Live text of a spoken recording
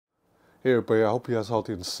Hey everybody, I hope you guys are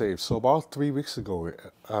healthy and safe. So about 3 weeks ago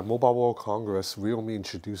at Mobile World Congress, Realme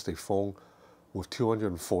introduced a phone with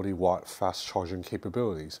 240 watt fast charging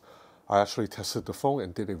capabilities. I actually tested the phone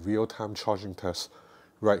and did a real-time charging test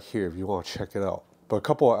right here if you want to check it out. But a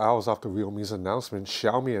couple of hours after Realme's announcement,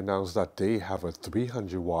 Xiaomi announced that they have a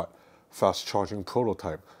 300 watt fast charging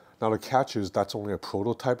prototype. Now the catch is that's only a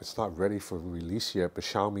prototype, it's not ready for release yet, but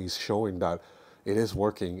Xiaomi is showing that it is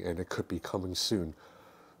working and it could be coming soon.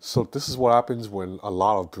 So this is what happens when a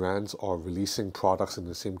lot of brands are releasing products in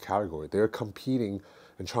the same category. They're competing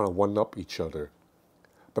and trying to one-up each other.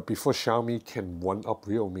 But before Xiaomi can one-up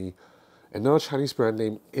Realme, another Chinese brand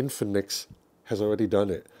named Infinix has already done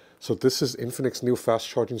it. So this is Infinix's new fast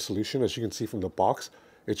charging solution. As you can see from the box,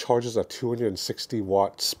 it charges at 260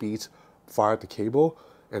 watt speeds via the cable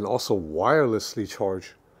and also wirelessly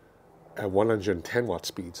charge at 110 watt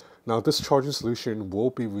speeds. Now this charging solution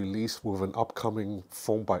will be released with an upcoming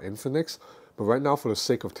phone by Infinix, but right now for the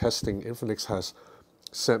sake of testing, Infinix has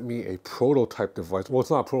sent me a prototype device. Well,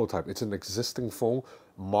 it's not a prototype, it's an existing phone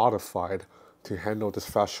modified to handle this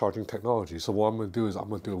fast charging technology. So what I'm going to do is I'm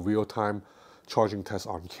going to do a real-time charging test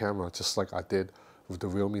on camera, just like I did with the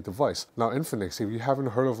Realme device. Now Infinix, if you haven't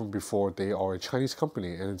heard of them before, they are a Chinese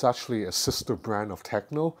company and it's actually a sister brand of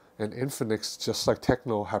Techno. And Infinix, just like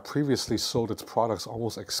Techno, had previously sold its products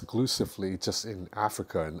almost exclusively just in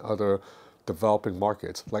Africa and other developing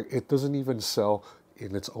markets. Like it doesn't even sell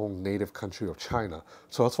in its own native country of China.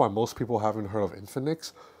 So that's why most people haven't heard of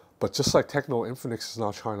Infinix. But just like Techno, Infinix is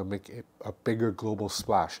now trying to make a bigger global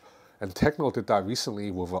splash. And Techno did that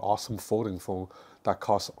recently with an awesome folding phone that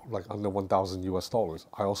costs like under 1,000 US dollars.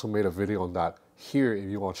 I also made a video on that here if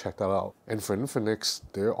you want to check that out. And for Infinix,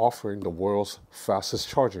 they're offering the world's fastest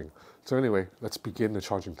charging. So anyway, let's begin the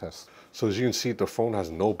charging test. So as you can see, the phone has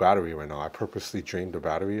no battery right now. I purposely drained the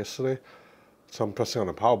battery yesterday. So I'm pressing on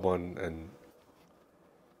the power button and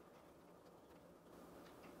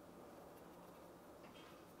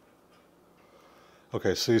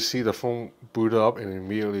okay, so you see the phone booted up and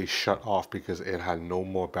immediately shut off because it had no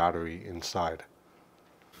more battery inside.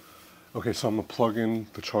 Okay, so I'm gonna plug in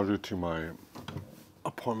the charger to my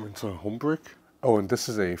apartment's home brick. Oh, and this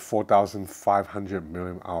is a 4,500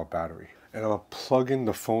 milliamp hour battery. And I'm gonna plug in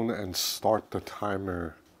the phone and start the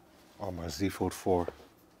timer on my Z Fold 4.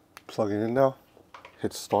 Plug it in now,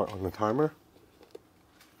 hit start on the timer.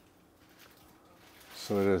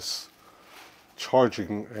 So it is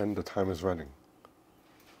charging and the time is running.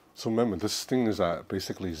 So remember, this thing is at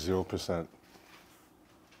basically 0%.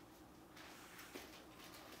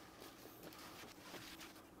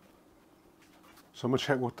 So I'm gonna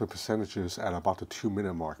check what the percentage is at about the 2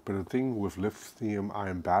 minute mark. But the thing with lithium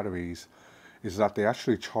ion batteries is that they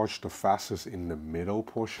actually charge the fastest in the middle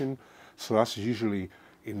portion. So that's usually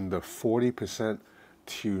in the 40%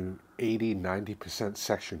 to 80-90%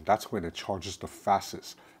 section. That's when it charges the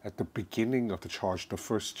fastest. At the beginning of the charge, the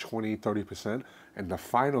first 20-30%, and the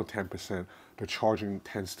final 10%, the charging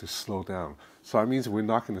tends to slow down. So that means we're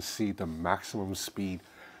not going to see the maximum speed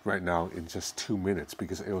right now in just 2 minutes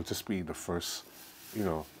because it'll just be the first,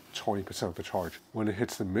 20% of the charge. When it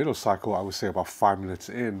hits the middle cycle, I would say about 5 minutes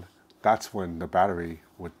in, that's when the battery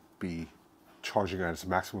would be charging at its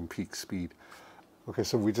maximum peak speed. Okay,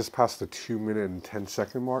 so we just passed the 2 minute and 10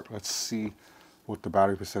 second mark. Let's see what the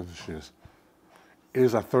battery percentage is. It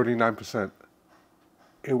is at 39%.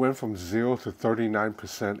 It went from 0 to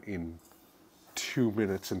 39% in 2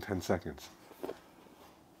 minutes and 10 seconds.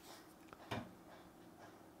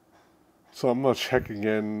 So I'm gonna check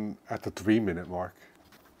again at the 3 minute mark.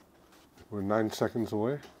 We're 9 seconds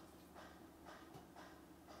away.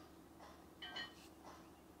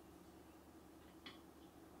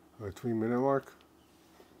 The 3 minute mark.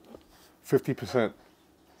 50%.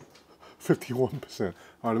 51%.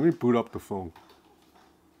 All right, let me boot up the phone.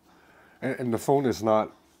 And the phone is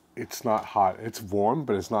not, it's not hot. It's warm,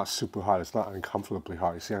 but it's not super hot. It's not uncomfortably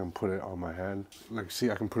hot. You see, I can put it on my hand. Like,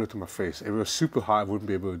 see, I can put it to my face. If it was super hot, I wouldn't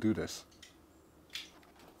be able to do this.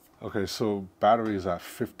 Okay, so battery is at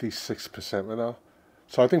 56% right now.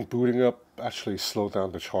 So I think booting up actually slowed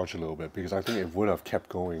down the charge a little bit because I think it would have kept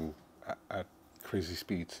going at crazy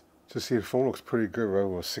speeds. So see, the phone looks pretty good, right?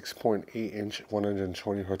 With a 6.8-inch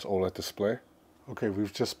 120Hz OLED display. Okay,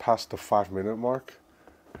 we've just passed the 5 minute mark.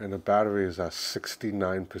 And the battery is at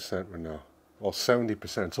 69% right now. Well,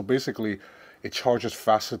 70%. So basically, it charges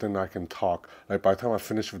faster than I can talk. Like by the time I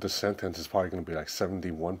finish with the sentence, it's probably going to be like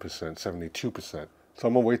 71%, 72%. So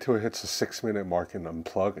I'm going to wait till it hits the 6 minute mark and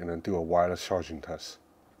unplug and then do a wireless charging test.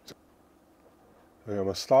 Okay, I'm going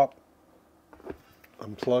to stop,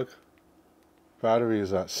 unplug. Battery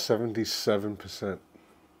is at 77%.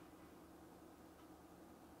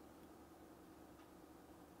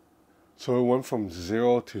 So it went from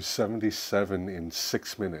 0 to 77 in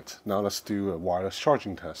 6 minutes. Now let's do a wireless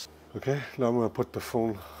charging test. Okay, now I'm gonna put the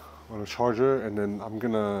phone on a charger, and then I'm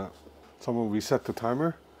gonna reset the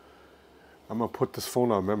timer. I'm gonna put this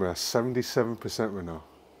phone on memory at 77% right now.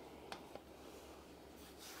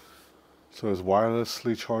 So it's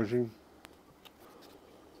wirelessly charging.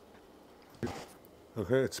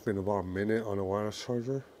 Okay, it's been about a minute on a wireless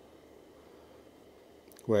charger.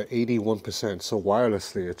 We're at 81%, so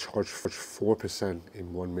wirelessly it charged 4%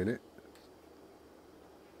 in 1 minute.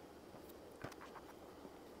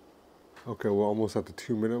 Okay, we're almost at the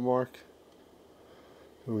 2-minute mark.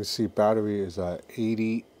 And we see battery is at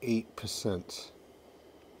 88%.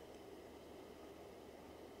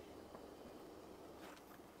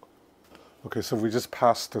 Okay, so we just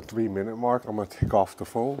passed the 3-minute mark. I'm gonna take off the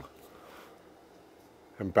phone.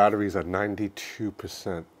 And battery is at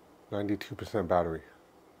 92%. 92% battery.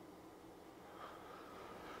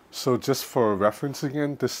 So just for reference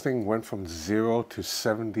again, this thing went from 0 to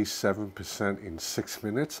 77% in 6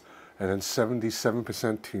 minutes, and then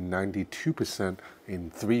 77% to 92%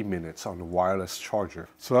 in 3 minutes on the wireless charger.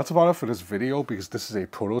 So that's about it for this video, because this is a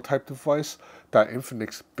prototype device that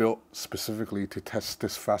Infinix built specifically to test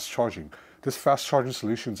this fast charging. This fast charging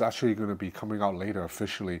solution is actually going to be coming out later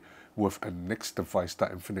officially with a next device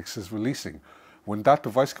that Infinix is releasing. When that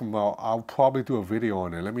device comes out, I'll probably do a video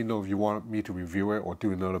on it. Let me know if you want me to review it or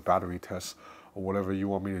do another battery test or whatever you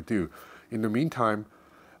want me to do. In the meantime,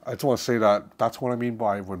 I just want to say that that's what I mean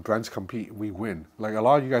by when brands compete, we win. Like, a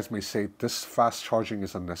lot of you guys may say this fast charging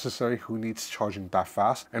is unnecessary. Who needs charging that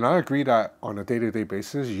fast? And I agree that on a day-to-day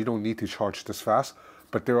basis, you don't need to charge this fast.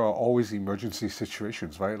 But there are always emergency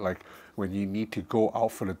situations, right? Like when you need to go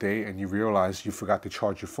out for the day and you realize you forgot to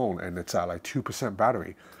charge your phone and it's at like 2%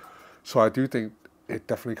 battery. So I do think it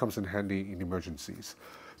definitely comes in handy in emergencies.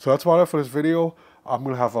 So that's about it for this video. I'm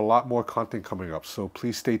going to have a lot more content coming up. So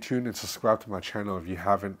please stay tuned and subscribe to my channel if you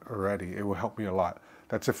haven't already. It will help me a lot.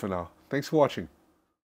 That's it for now. Thanks for watching.